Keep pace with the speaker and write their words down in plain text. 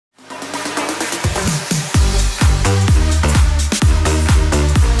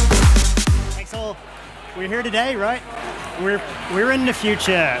We're here today, right? We're in the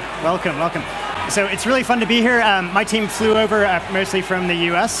future. Welcome, welcome. So it's really fun to be here. My team flew over mostly from the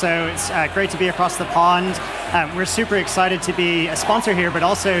US, so it's great to be across the pond. We're super excited to be a sponsor here, but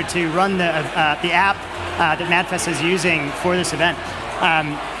also to run the app that MadFest is using for this event.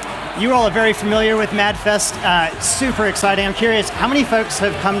 You all are very familiar with MadFest. Super exciting. I'm curious, how many folks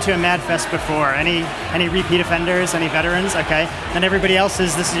have come to a MadFest before? Any repeat offenders? Any veterans? Okay. And everybody else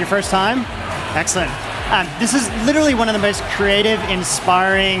this is your first time? Excellent. This is literally one of the most creative,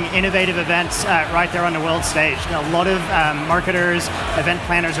 inspiring, innovative events right there on the world stage. A lot of marketers, event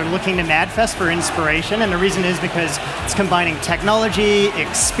planners are looking to MadFest for inspiration, and the reason is because it's combining technology,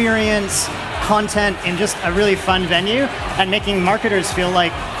 experience, content in just a really fun venue, and making marketers feel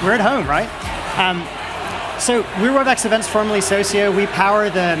like we're at home, right? So we're Webex Events, formerly Socio. We power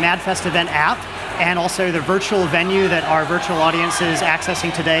the MadFest event app, and also the virtual venue that our virtual audience is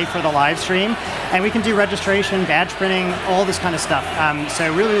accessing today for the live stream. And we can do registration, badge printing, all this kind of stuff.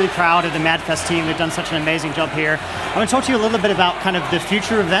 So really, really proud of the MadFest team. They've done such an amazing job here. I'm going to talk to you a little bit about kind of the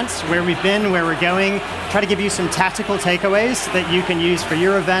future events, where we've been, where we're going, try to give you some tactical takeaways that you can use for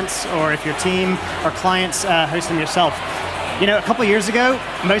your events, or if your team or clients host them yourself. You know, a couple years ago,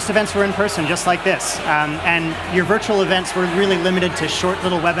 most events were in person, just like this. And your virtual events were really limited to short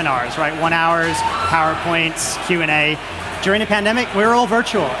little webinars, right? 1 hours, PowerPoints, Q&A. During the pandemic, we were all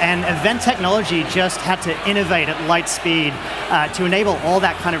virtual, and event technology just had to innovate at light speed to enable all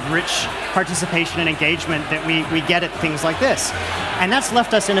that kind of rich participation and engagement that we get at things like this. And that's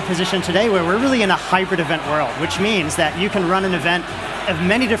left us in a position today where we're really in a hybrid event world, which means that you can run an event of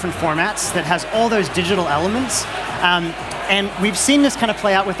many different formats that has all those digital elements. And we've seen this kind of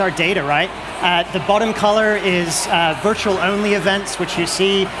play out with our data, right? The bottom color is virtual-only events, which you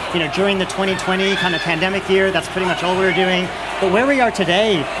see, during the 2020 kind of pandemic year. That's pretty much all we were doing. But where we are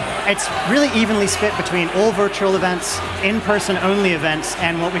today, it's really evenly split between all virtual events, in-person only events,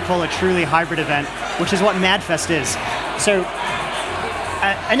 and what we call a truly hybrid event, which is what MadFest is. So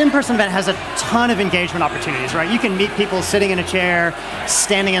an in-person event has a ton of engagement opportunities, right? You can meet people sitting in a chair,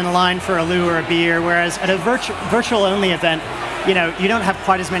 standing in the line for a loo or a beer, whereas at a virtual-only event, you don't have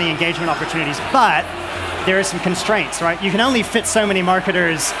quite as many engagement opportunities, but there are some constraints, right? You can only fit so many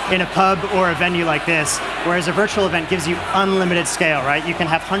marketers in a pub or a venue like this, whereas a virtual event gives you unlimited scale, right? You can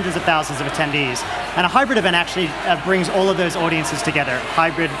have hundreds of thousands of attendees. And a hybrid event actually brings all of those audiences together,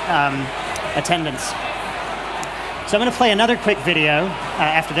 hybrid attendance. So I'm going to play another quick video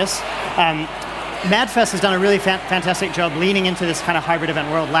after this. MadFest has done a really fantastic job leaning into this kind of hybrid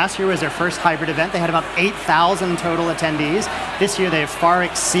event world. Last year was their first hybrid event. They had about 8,000 total attendees. This year they have far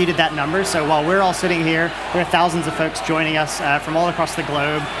exceeded that number. So while we're all sitting here, there are thousands of folks joining us from all across the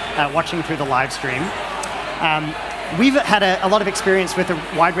globe, watching through the live stream. We've had a lot of experience with a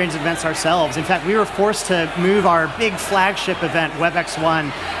wide range of events ourselves. In fact, we were forced to move our big flagship event, Webex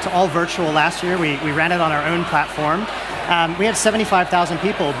One, to all virtual last year. We ran it on our own platform. We had 75,000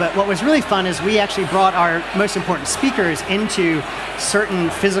 people, but what was really fun is we actually brought our most important speakers into certain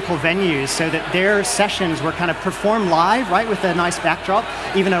physical venues so that their sessions were kind of performed live, right, with a nice backdrop,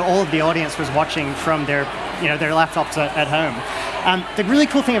 even though all of the audience was watching from their laptops at home. The really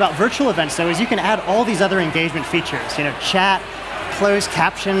cool thing about virtual events, though, is you can add all these other engagement features, chat, closed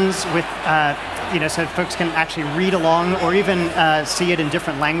captions with, so folks can actually read along or even see it in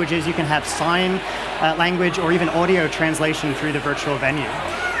different languages. You can have sign language or even audio translation through the virtual venue.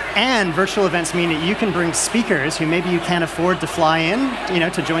 And virtual events mean that you can bring speakers who maybe you can't afford to fly in,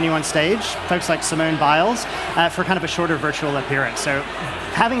 to join you on stage, folks like Simone Biles, for kind of a shorter virtual appearance. So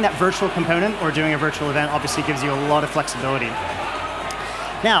having that virtual component or doing a virtual event obviously gives you a lot of flexibility.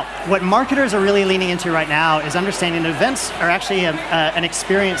 Now, what marketers are really leaning into right now is understanding that events are actually an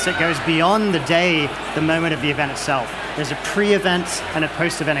experience that goes beyond the day, the moment of the event itself. There's a pre-event and a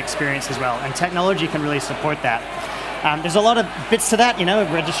post-event experience as well, and technology can really support that. There's a lot of bits to that,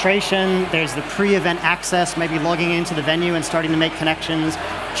 registration, there's the pre-event access, maybe logging into the venue and starting to make connections.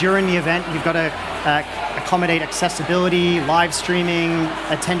 During the event, you've got to accommodate accessibility, live streaming,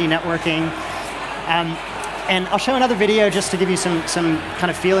 attendee networking. And I'll show another video just to give you some kind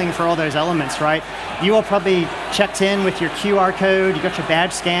of feeling for all those elements, right? You all probably checked in with your QR code, you got your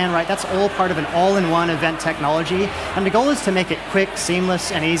badge scan, right? That's all part of an all-in-one event technology. And the goal is to make it quick,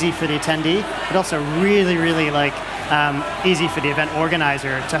 seamless, and easy for the attendee, but also really, really easy for the event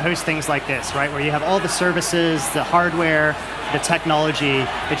organizer to host things like this, right? Where you have all the services, the hardware, the technology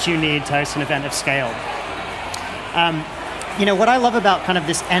that you need to host an event of scale. What I love about kind of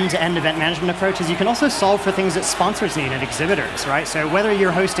this end-to-end event management approach is you can also solve for things that sponsors need and exhibitors, right? So whether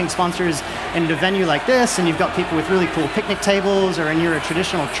you're hosting sponsors in a venue like this and you've got people with really cool picnic tables, or in your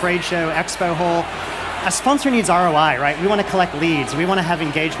traditional trade show expo hall, a sponsor needs ROI, right? We want to collect leads. We want to have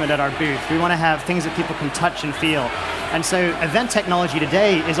engagement at our booth. We want to have things that people can touch and feel. And so event technology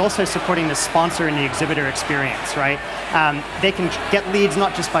today is also supporting the sponsor and the exhibitor experience, right? They can get leads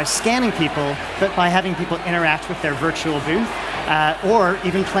not just by scanning people, but by having people interact with their virtual booth, or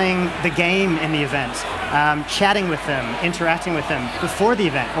even playing the game in the event, chatting with them, interacting with them before the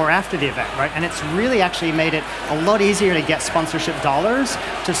event or after the event, right? And it's really actually made it a lot easier to get sponsorship dollars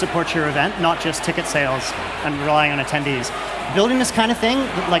to support your event, not just ticket sales and relying on attendees. Building this kind of thing,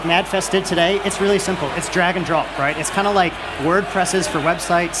 like MadFest did today, it's really simple. It's drag and drop, right? It's kind of like WordPresses for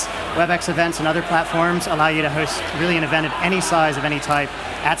websites. Webex Events and other platforms allow you to host really an event of any size, of any type,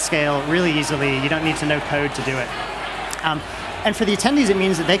 at scale, really easily. You don't need to know code to do it. And for the attendees, it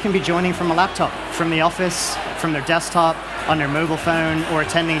means that they can be joining from a laptop, from the office, from their desktop, on their mobile phone, or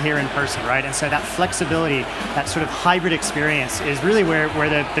attending here in person, right? And so that flexibility, that sort of hybrid experience is really where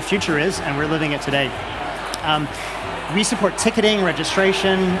the future is, and we're living it today. We support ticketing,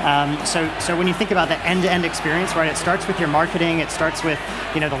 registration. So when you think about the end-to-end experience, right, it starts with your marketing. It starts with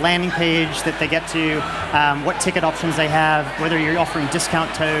the landing page that they get to, what ticket options they have, whether you're offering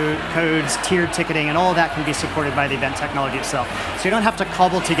discount codes, tiered ticketing, and all of that can be supported by the event technology itself. So you don't have to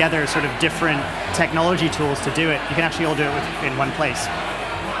cobble together sort of different technology tools to do it. You can actually all do it in one place.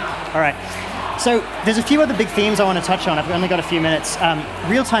 All right. So there's a few other big themes I want to touch on. I've only got a few minutes.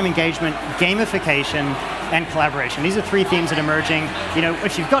 Real-time engagement, gamification, and collaboration. These are three themes that are emerging.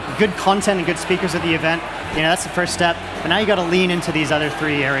 If you've got good content and good speakers at the event, that's the first step. But now you've got to lean into these other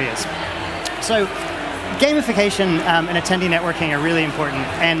three areas. So gamification and attendee networking are really important.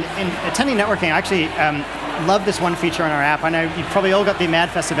 And in attendee networking, I actually love this one feature on our app. I know you've probably all got the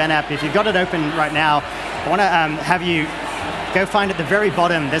MadFest event app. If you've got it open right now, I want to have you go find at the very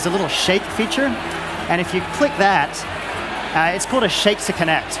bottom, there's a little shake feature. And if you click that, it's called a shake to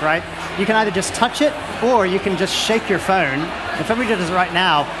connect, right? You can either just touch it, or you can just shake your phone. If everybody does it right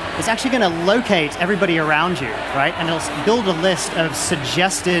now, it's actually going to locate everybody around you, right? And it'll build a list of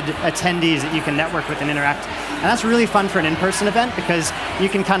suggested attendees that you can network with and interact. And that's really fun for an in-person event, because you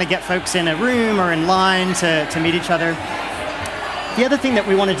can kind of get folks in a room or in line to meet each other. The other thing that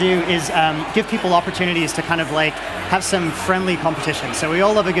we want to do is give people opportunities to kind of like have some friendly competition. So we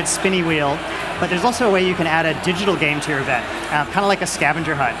all love a good spinny wheel, but there's also a way you can add a digital game to your event, kind of like a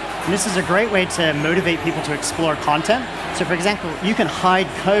scavenger hunt. And this is a great way to motivate people to explore content. So for example, you can hide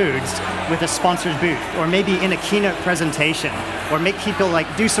codes with a sponsor's booth, or maybe in a keynote presentation, or make people like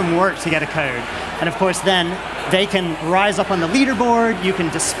do some work to get a code. And of course then they can rise up on the leaderboard. You can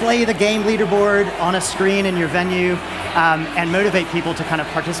display the game leaderboard on a screen in your venue, and motivate people to kind of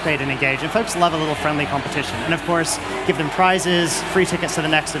participate and engage. And folks love a little friendly competition. And of course, give them prizes, free tickets to the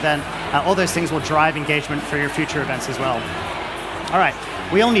next event. All those things will drive engagement for your future events as well. All right,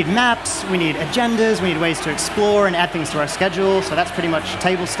 we all need maps, we need agendas, we need ways to explore and add things to our schedule. So that's pretty much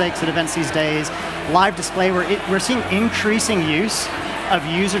table stakes at events these days. Live display, we're seeing increasing use of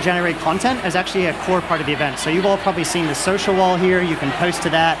user-generated content as actually a core part of the event. So you've all probably seen the social wall here. You can post to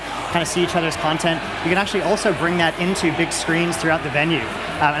that, kind of see each other's content. You can actually also bring that into big screens throughout the venue.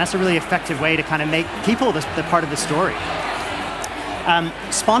 And that's a really effective way to kind of make people the part of the story.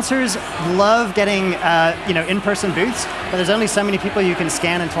 Sponsors love getting in-person booths, but there's only so many people you can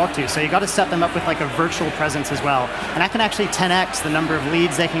scan and talk to. So you got to set them up with like a virtual presence as well. And that can actually 10x the number of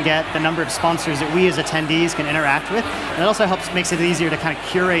leads they can get, the number of sponsors that we as attendees can interact with. And it also makes it easier to kind of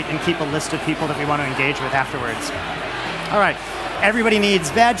curate and keep a list of people that we want to engage with afterwards. All right. Everybody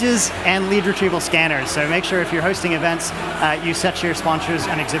needs badges and lead retrieval scanners. So make sure if you're hosting events, you set your sponsors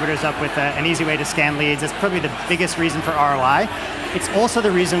and exhibitors up with an easy way to scan leads. It's probably the biggest reason for ROI. It's also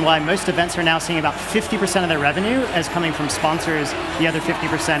the reason why most events are now seeing about 50% of their revenue as coming from sponsors, the other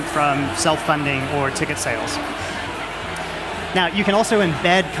 50% from self-funding or ticket sales. Now, you can also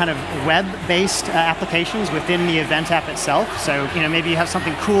embed kind of web-based applications within the event app itself. So, maybe you have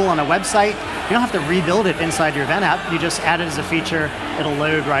something cool on a website. You don't have to rebuild it inside your event app. You just add it as a feature. It'll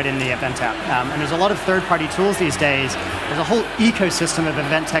load right in the event app. And there's a lot of third-party tools these days. There's a whole ecosystem of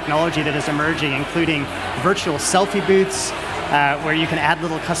event technology that is emerging, including virtual selfie booths, where you can add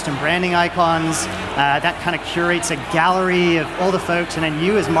little custom branding icons. That kind of curates a gallery of all the folks, and then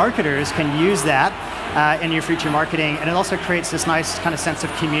you as marketers can use that in your future marketing, and it also creates this nice kind of sense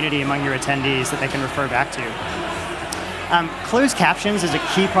of community among your attendees that they can refer back to. Closed captions is a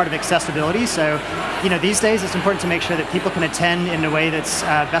key part of accessibility, so these days it's important to make sure that people can attend in a way that's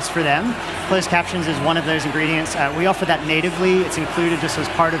best for them. Closed captions is one of those ingredients. We offer that natively. It's included just as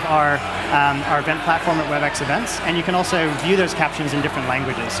part of our event platform at Webex Events, and you can also view those captions in different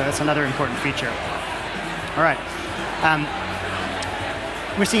languages, so that's another important feature. All right.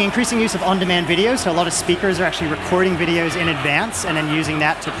 We're seeing increasing use of on-demand video, so a lot of speakers are actually recording videos in advance and then using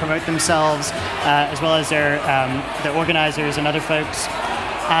that to promote themselves, as well as their organizers and other folks.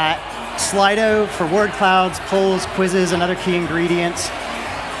 Slido for word clouds, polls, quizzes, and other key ingredients.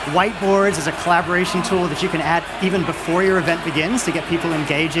 Whiteboards is a collaboration tool that you can add even before your event begins to get people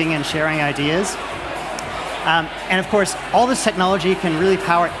engaging and sharing ideas. And of course, all this technology can really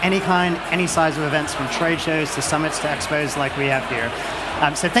power any kind, any size of events, from trade shows to summits to expos like we have here.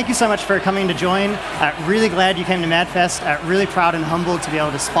 So thank you so much for coming to join. Really glad you came to MadFest. Really proud and humbled to be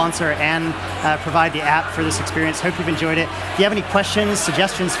able to sponsor and provide the app for this experience. Hope you've enjoyed it. If you have any questions,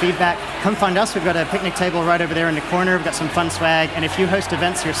 suggestions, feedback, come find us. We've got a picnic table right over there in the corner. We've got some fun swag. And if you host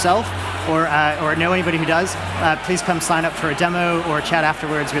events yourself or know anybody who does, please come sign up for a demo or chat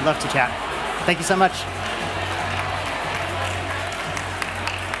afterwards. We'd love to chat. Thank you so much.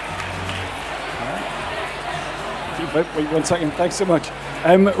 Wait 1 second. Thanks so much.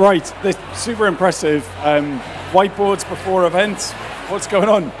 Right, this super impressive whiteboards before events. What's going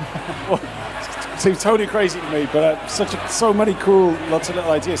on? Well, seems totally crazy to me, but so many cool, lots of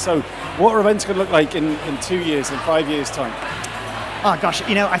little ideas. So, what are events going to look like in 2 years, in 5 years' time? Oh gosh,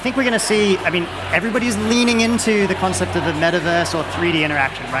 I think we're going to see, everybody's leaning into the concept of the metaverse or 3D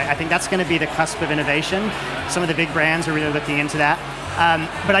interaction, right? I think that's going to be the cusp of innovation. Some of the big brands are really looking into that.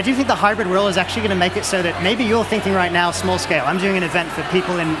 But I do think the hybrid world is actually going to make it so that maybe you're thinking right now small scale. I'm doing an event for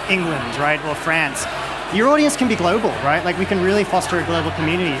people in England, right, or France. Your audience can be global, right? Like we can really foster a global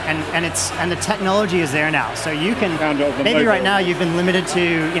community, and the technology is there now. So you can maybe right now you've been limited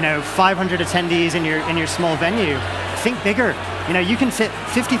to 500 attendees in your small venue. Think bigger. You can fit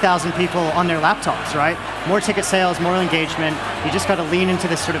 50,000 people on their laptops, right? More ticket sales, more engagement. You just got to lean into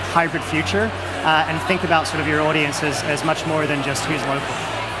this sort of hybrid future and think about sort of your audience as much more than just who's local.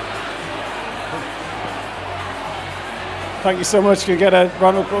 Thank you so much. Can you get a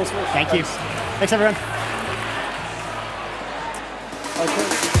round of applause? Thank you. Thanks, everyone.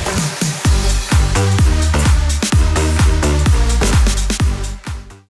 Okay.